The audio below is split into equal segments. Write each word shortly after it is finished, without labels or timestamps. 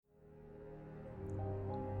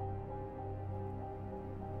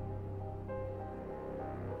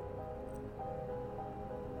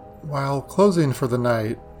While closing for the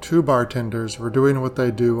night, two bartenders were doing what they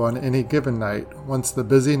do on any given night once the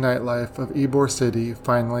busy nightlife of Ybor City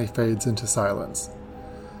finally fades into silence.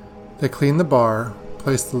 They cleaned the bar,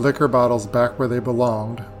 placed the liquor bottles back where they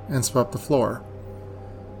belonged, and swept the floor.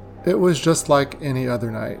 It was just like any other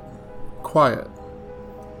night. Quiet.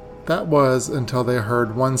 That was until they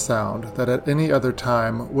heard one sound that at any other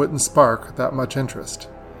time wouldn't spark that much interest.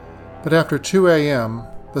 But after 2 a.m.,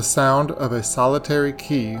 the sound of a solitary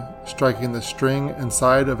key striking the string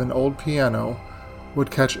inside of an old piano would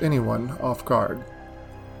catch anyone off guard.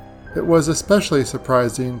 It was especially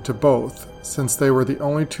surprising to both, since they were the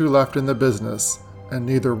only two left in the business, and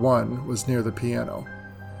neither one was near the piano.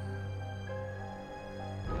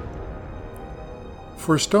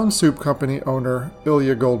 For Stone Soup Company owner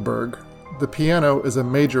Ilya Goldberg, the piano is a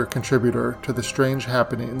major contributor to the strange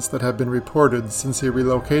happenings that have been reported since he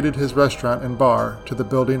relocated his restaurant and bar to the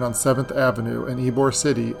building on 7th Avenue in Ybor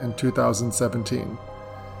City in 2017.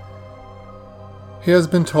 He has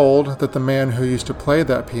been told that the man who used to play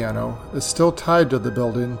that piano is still tied to the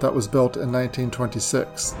building that was built in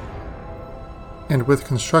 1926. And with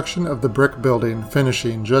construction of the brick building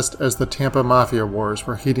finishing just as the Tampa Mafia Wars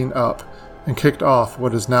were heating up and kicked off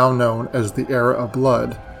what is now known as the Era of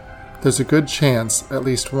Blood, there's a good chance at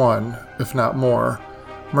least one, if not more,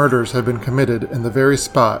 murders have been committed in the very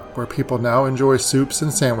spot where people now enjoy soups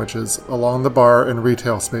and sandwiches along the bar and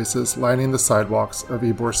retail spaces lining the sidewalks of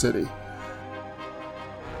Ybor City.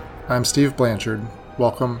 I'm Steve Blanchard.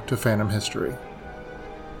 Welcome to Phantom History.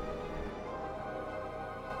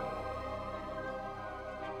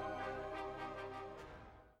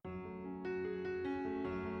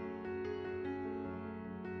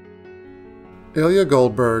 Ilya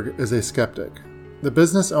Goldberg is a skeptic. The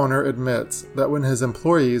business owner admits that when his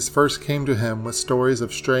employees first came to him with stories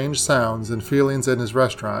of strange sounds and feelings in his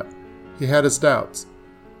restaurant, he had his doubts.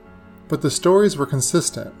 But the stories were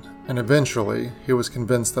consistent, and eventually he was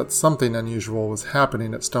convinced that something unusual was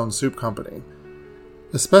happening at Stone Soup Company,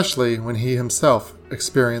 especially when he himself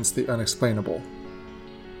experienced the unexplainable.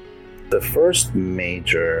 The first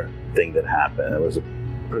major thing that happened, it was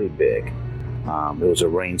pretty big. It was a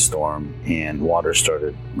rainstorm and water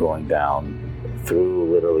started going down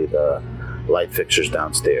through literally the light fixtures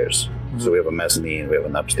downstairs. Mm-hmm. So we have a mezzanine, we have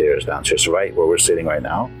an upstairs, downstairs. So right where we're sitting right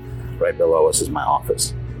now, right below us is my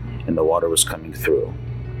office. And the water was coming through.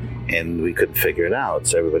 And we couldn't figure it out.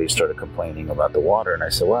 So everybody started complaining about the water. And I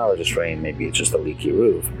said, well, it just rained. Maybe it's just a leaky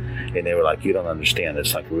roof. And they were like, you don't understand.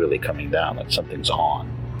 It's like really coming down, like something's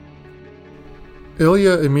on.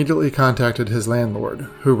 Ilya immediately contacted his landlord,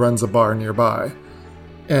 who runs a bar nearby,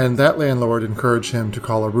 and that landlord encouraged him to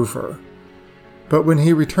call a roofer. But when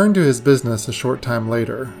he returned to his business a short time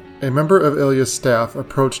later, a member of Ilya's staff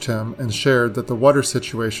approached him and shared that the water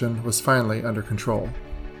situation was finally under control.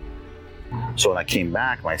 So when I came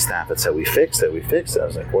back, my staff had said, we fixed it. I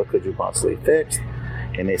was like, what could you possibly fix?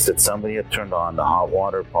 And they said somebody had turned on the hot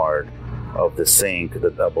water part of the sink,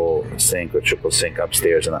 the double sink or triple sink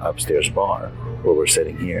upstairs in the upstairs bar where we're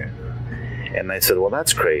sitting here. And I said, well,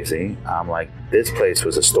 that's crazy. I'm like, this place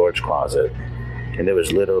was a storage closet, and there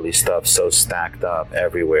was literally stuff so stacked up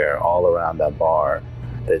everywhere all around that bar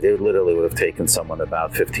that they literally would have taken someone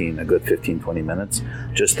about 20 minutes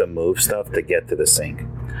just to move stuff to get to the sink.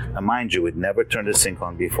 Now, mind you, we'd never turned the sink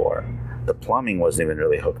on before. The plumbing wasn't even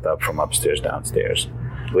really hooked up from upstairs downstairs.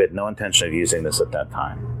 We had no intention of using this at that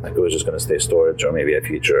time. Like it was just going to stay storage or maybe a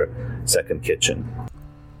future second kitchen.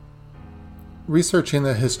 Researching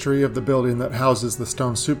the history of the building that houses the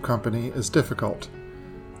Stone Soup Company is difficult.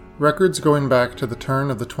 Records going back to the turn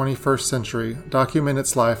of the 21st century document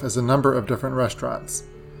its life as a number of different restaurants.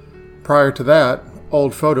 Prior to that,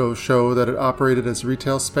 old photos show that it operated as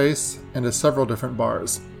retail space and as several different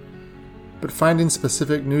bars. But finding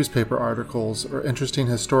specific newspaper articles or interesting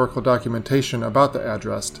historical documentation about the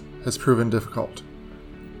address has proven difficult.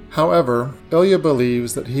 However, Ilya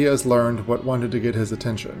believes that he has learned what wanted to get his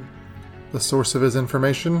attention. The source of his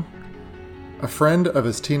information? A friend of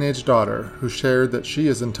his teenage daughter who shared that she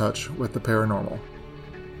is in touch with the paranormal.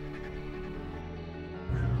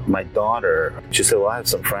 My daughter, she said, well, I have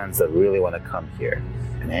some friends that really want to come here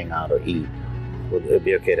and hang out or eat. Would it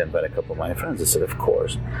be okay to invite a couple of my friends? I said, of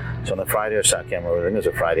course. So on a Friday or Saturday, I can't remember, I think it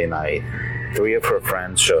was a Friday night, 3 of her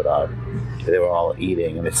friends showed up. They were all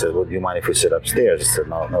eating, and they said, well, do you mind if we sit upstairs? I said,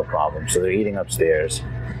 no problem. So they're eating upstairs.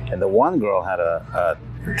 And the one girl had a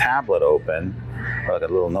tablet open, or like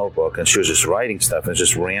a little notebook, and she was just writing stuff, and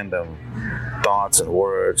just random thoughts and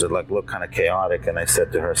words that looked kind of chaotic. And I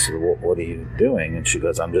said to her, what are you doing? And she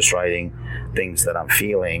goes, I'm just writing things that I'm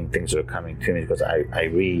feeling, things that are coming to me, because I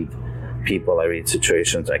read people, I read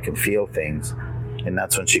situations, I can feel things. And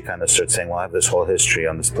that's when she kind of started saying, well, I have this whole history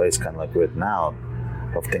on this place kind of like written out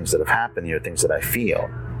of things that have happened here, things that I feel.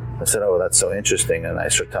 I said, oh, that's so interesting. And I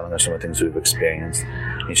started telling her some of the things we've experienced.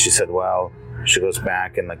 And she said, well, she goes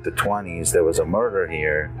back in like the 1920s, there was a murder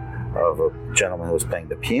here of a gentleman who was playing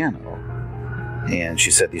the piano. And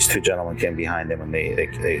she said these two gentlemen came behind him and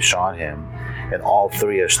they shot him. And all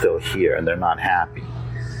three are still here and they're not happy.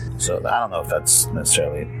 So I don't know if that's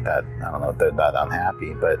necessarily that, I don't know if they're that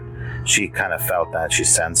unhappy, but she kind of felt that, she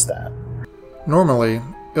sensed that. Normally,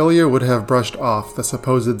 Ilya would have brushed off the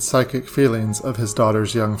supposed psychic feelings of his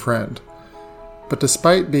daughter's young friend. But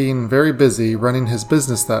despite being very busy running his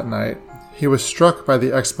business that night, he was struck by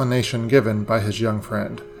the explanation given by his young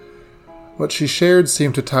friend. What she shared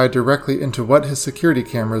seemed to tie directly into what his security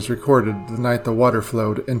cameras recorded the night the water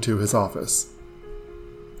flowed into his office.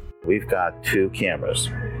 We've got 2 cameras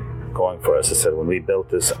going for us. I said when we built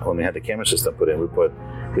this, when we had the camera system put in,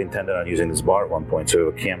 we intended on using this bar at one point, so we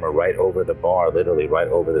have a camera right over the bar, literally right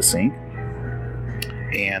over the sink,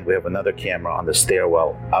 and we have another camera on the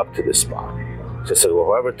stairwell up to this spot. So I said, well,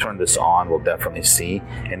 whoever turned this on will definitely see,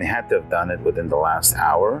 and they had to have done it within the last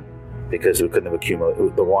hour because we couldn't have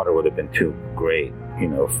accumulated, the water would have been too great,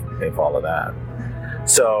 if all of that.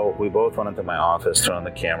 So we both went into my office, turned on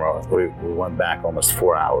the camera, we went back almost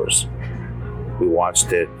 4 hours. We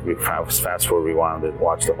watched it, we fast forward, rewound it,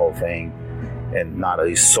 watched the whole thing, and not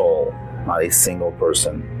a soul, not a single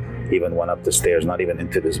person even went up the stairs, not even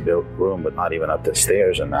into this built room, but not even up the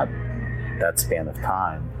stairs in that span of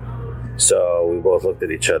time. So we both looked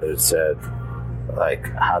at each other and said,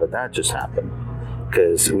 like, how did that just happen?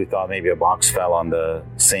 Because we thought maybe a box fell on the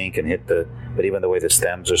sink and hit but even the way the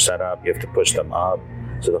stems are set up, you have to push them up.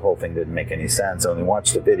 So the whole thing didn't make any sense. And when we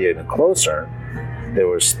watched the video even closer, there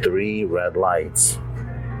was 3 red lights,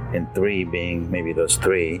 and 3 being maybe those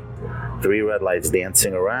 3 red lights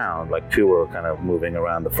dancing around, like 2 were kind of moving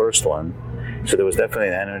around the first one. So there was definitely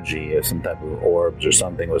an energy, some type of orbs or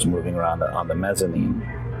something was moving around on the mezzanine.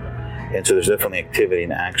 And so there's definitely activity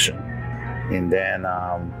and action. And then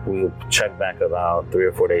we checked back about 3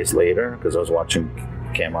 or 4 days later, because I was watching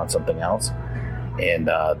camera on something else, and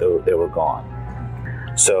they were gone.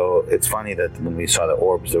 So it's funny that when we saw the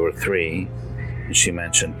orbs, there were 3, and she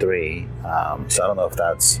mentioned 3. So I don't know if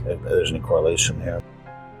there's any correlation there.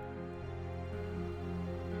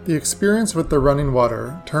 The experience with the running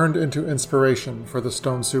water turned into inspiration for the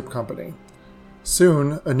Stone Soup Company.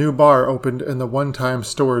 Soon, a new bar opened in the one-time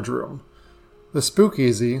storage room. The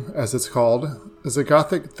Speakeasy, as it's called, is a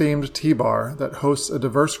Gothic-themed tea bar that hosts a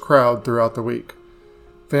diverse crowd throughout the week.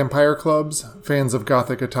 Vampire clubs, fans of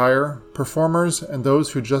Gothic attire, performers, and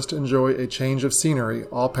those who just enjoy a change of scenery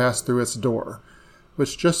all pass through its door,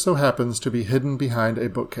 which just so happens to be hidden behind a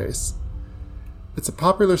bookcase. It's a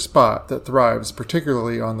popular spot that thrives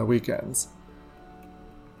particularly on the weekends.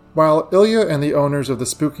 While Ilya and the owners of the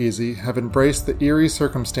Speakeasy have embraced the eerie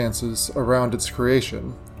circumstances around its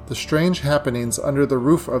creation, the strange happenings under the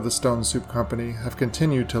roof of the Stone Soup Company have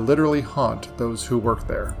continued to literally haunt those who work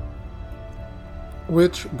there.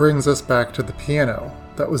 Which brings us back to the piano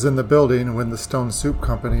that was in the building when the Stone Soup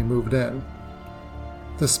Company moved in.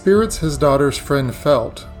 The spirits his daughter's friend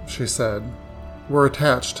felt, she said, were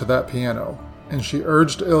attached to that piano, and she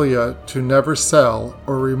urged Ilya to never sell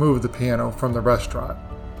or remove the piano from the restaurant.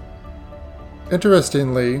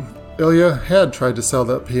 Interestingly, Ilya had tried to sell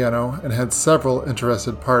that piano and had several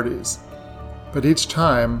interested parties, but each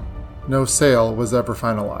time, no sale was ever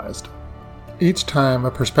finalized. Each time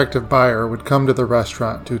a prospective buyer would come to the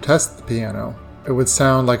restaurant to test the piano, it would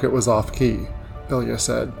sound like it was off-key, Ilya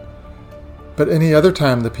said. But any other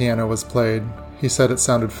time the piano was played, he said it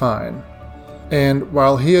sounded fine. And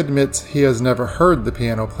while he admits he has never heard the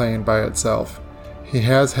piano playing by itself, he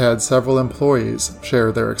has had several employees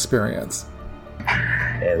share their experience.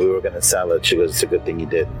 And we were going to sell it. She goes, it's a good thing you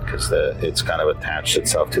didn't, because it's kind of attached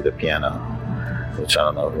itself to the piano, which I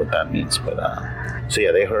don't know what that means. But so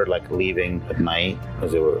yeah, they heard like leaving at night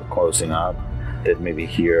as they were closing up. They'd maybe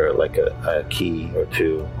hear like a key or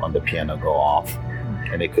 2 on the piano go off,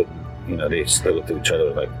 and they couldn't, they still looked at each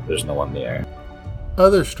other like there's no one there.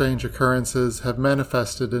 Other strange occurrences have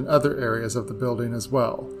manifested in other areas of the building as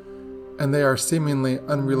well, and they are seemingly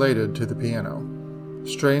unrelated to the piano.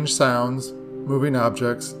 Strange sounds, moving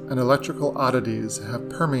objects, and electrical oddities have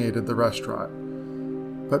permeated the restaurant,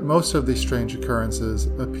 but most of these strange occurrences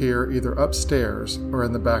appear either upstairs or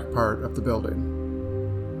in the back part of the building.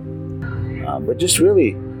 But just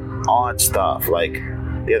really odd stuff, like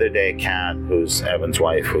the other day, Kat, who's Evan's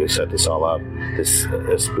wife, who set this all up, this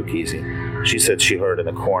Speakeasy, she said she heard in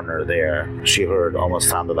the corner there, she heard almost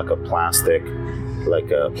sounded like a plastic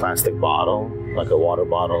bottle like a water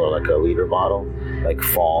bottle or like a liter bottle, like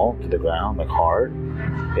fall to the ground, like hard,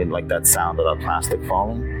 and like that sound of that plastic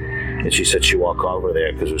falling. And she said she walked over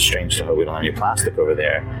there because it was strange to her. We don't have any plastic over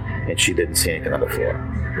there, and she didn't see anything on the floor.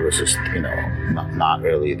 It was just, not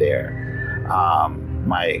really there.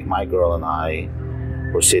 My girl and I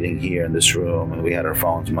were sitting here in this room, and we had our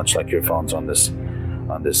phones, much like your phones, on this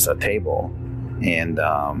table, and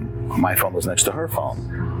my phone was next to her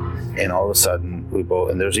phone. And all of a sudden, we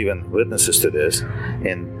both, and there's even witnesses to this,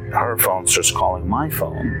 and her phone starts calling my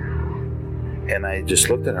phone. And I just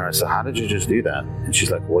looked at her. I said, how did you just do that? And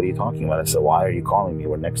she's like, what are you talking about? I said, why are you calling me?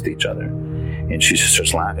 We're next to each other. And she just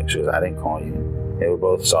starts laughing. She goes, I didn't call you. And we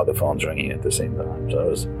both saw the phones ringing at the same time. So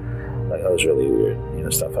it was really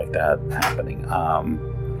weird, stuff like that happening.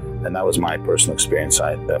 And that was my personal experience.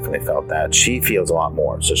 I definitely felt that. She feels a lot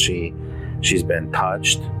more. So she's been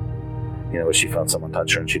touched, where she felt someone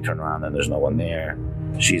touch her and she turned around and there's no one there.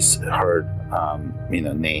 She's heard,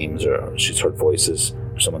 names, or she's heard voices.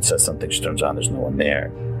 Someone says something, she turns on, there's no one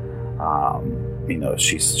there.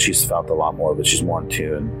 She's felt a lot more of it. She's more in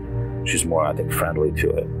tune. She's more, I think, friendly to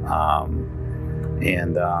it.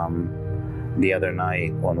 And the other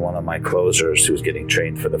night, when one of my closers, who was getting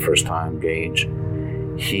trained for the first time, Gage,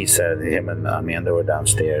 he said him and Amanda were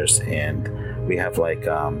downstairs, and we have like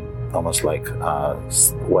almost like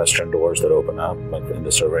western doors that open up, like in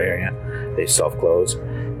the server area. They self-close.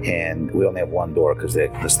 And we only have one door because the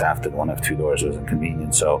staff didn't want to have two doors. It was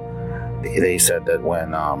inconvenient. So they said that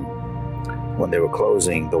when they were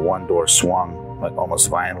closing, the one door swung like almost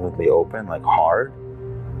violently open, like hard,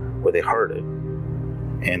 where they heard it.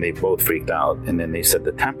 And they both freaked out. And then they said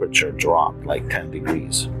the temperature dropped like 10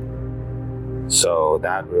 degrees. So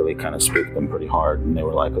that really kind of spooked them pretty hard. And they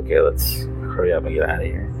were like, okay, let's hurry up and get out of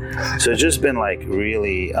here. So it's just been like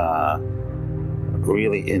really,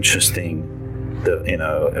 really interesting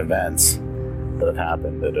events that have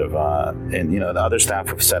happened that have, the other staff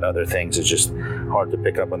have said other things. It's just hard to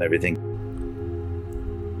pick up on everything.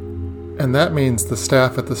 And that means the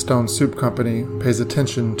staff at the Stone Soup Company pays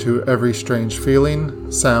attention to every strange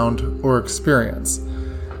feeling, sound, or experience,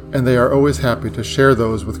 and they are always happy to share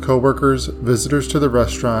those with coworkers, visitors to the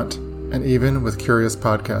restaurant, and even with curious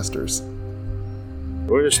podcasters.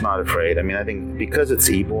 We're just not afraid. I mean, I think because it's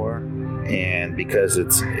Ybor, and because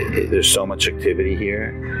there's so much activity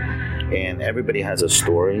here, and everybody has a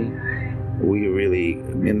story,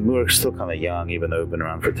 we're still kind of young, even though we've been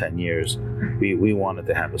around for 10 years. We wanted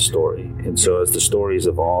to have a story. And so as the stories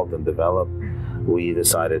evolved and developed, we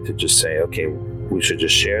decided to just say, okay, we should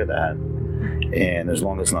just share that. And as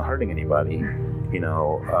long as it's not hurting anybody,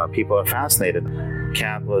 people are fascinated.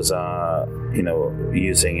 Kat was,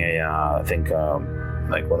 using I think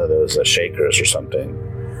like one of those shakers or something.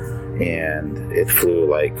 And it flew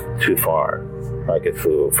like too far, like it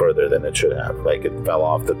flew further than it should have. Like it fell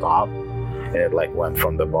off the top, and it like went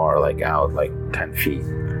from the bar like out like 10 feet.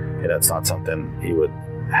 And that's not something you would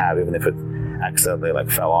have, even if it accidentally like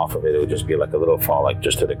fell off of it. It would just be like a little fall, like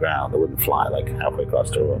just to the ground. It wouldn't fly like halfway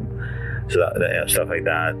across the room. So that, stuff like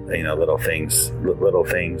that, little things.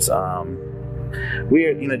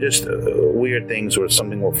 Weird, just weird things where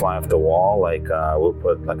something will fly off the wall. Like we'll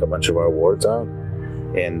put like a bunch of our awards out,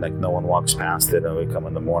 and like no one walks past it, and we come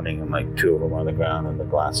in the morning and like two of them are on the ground and the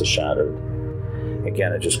glass is shattered.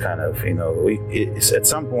 Again, it just kind of, at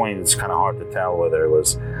some point it's kind of hard to tell whether it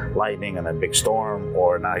was lightning and a big storm,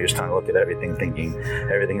 or now you're starting to look at everything thinking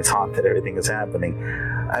everything is haunted, everything is happening.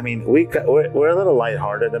 I mean, we're a little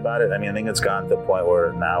lighthearted about it. I mean, I think it's gotten to the point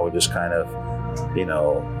where now we just kind of,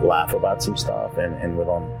 laugh about some stuff, and we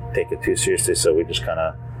don't take it too seriously, so we just kind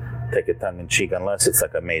of take it tongue-in-cheek, unless it's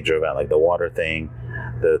like a major event, like the water thing,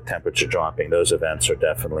 the temperature dropping. Those events are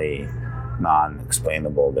definitely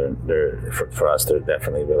non-explainable. They're for us, they're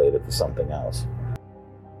definitely related to something else.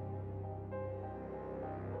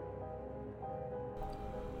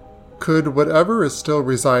 Could whatever is still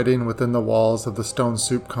residing within the walls of the Stone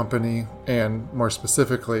Soup Company, and more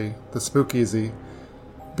specifically, the Spookeasy,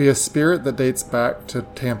 be a spirit that dates back to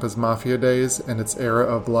Tampa's Mafia days and its era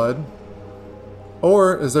of blood?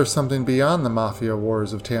 Or is there something beyond the Mafia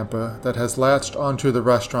wars of Tampa that has latched onto the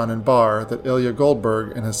restaurant and bar that Ilya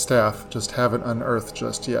Goldberg and his staff just haven't unearthed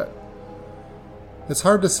just yet? It's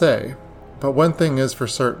hard to say, but one thing is for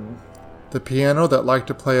certain. The piano that liked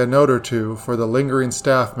to play a note or two for the lingering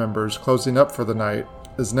staff members closing up for the night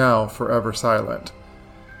is now forever silent.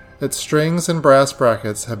 Its strings and brass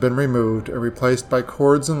brackets have been removed and replaced by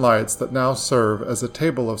cords and lights that now serve as a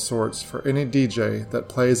table of sorts for any DJ that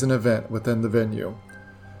plays an event within the venue.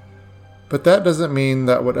 But that doesn't mean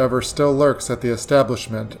that whatever still lurks at the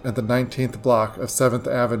establishment at the 19th block of 7th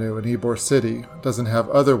Avenue in Ybor City doesn't have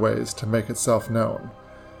other ways to make itself known.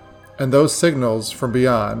 And those signals from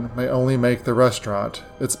beyond may only make the restaurant,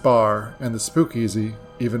 its bar, and the Spookeasy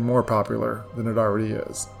even more popular than it already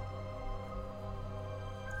is.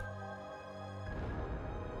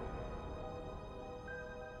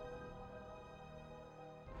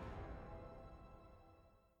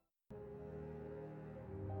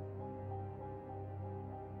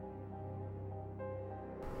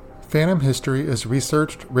 Phantom History is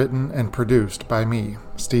researched, written, and produced by me,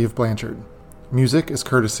 Steve Blanchard. Music is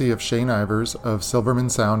courtesy of Shane Ivers of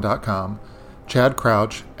SilvermanSound.com, Chad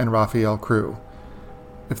Crouch, and Raphael Crew.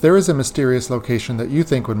 If there is a mysterious location that you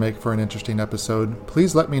think would make for an interesting episode,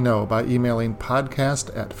 please let me know by emailing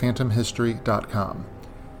podcast@phantomhistory.com.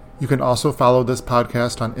 You can also follow this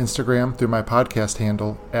podcast on Instagram through my podcast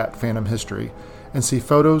handle @PhantomHistory, and see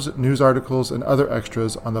photos, news articles, and other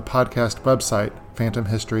extras on the podcast website,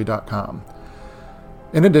 phantomhistory.com.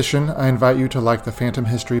 In addition, I invite you to like the Phantom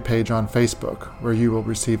History page on Facebook, where you will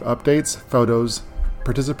receive updates, photos,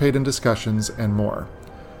 participate in discussions, and more.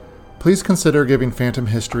 Please consider giving Phantom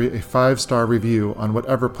History a 5-star review on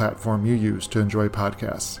whatever platform you use to enjoy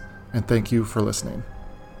podcasts. And thank you for listening.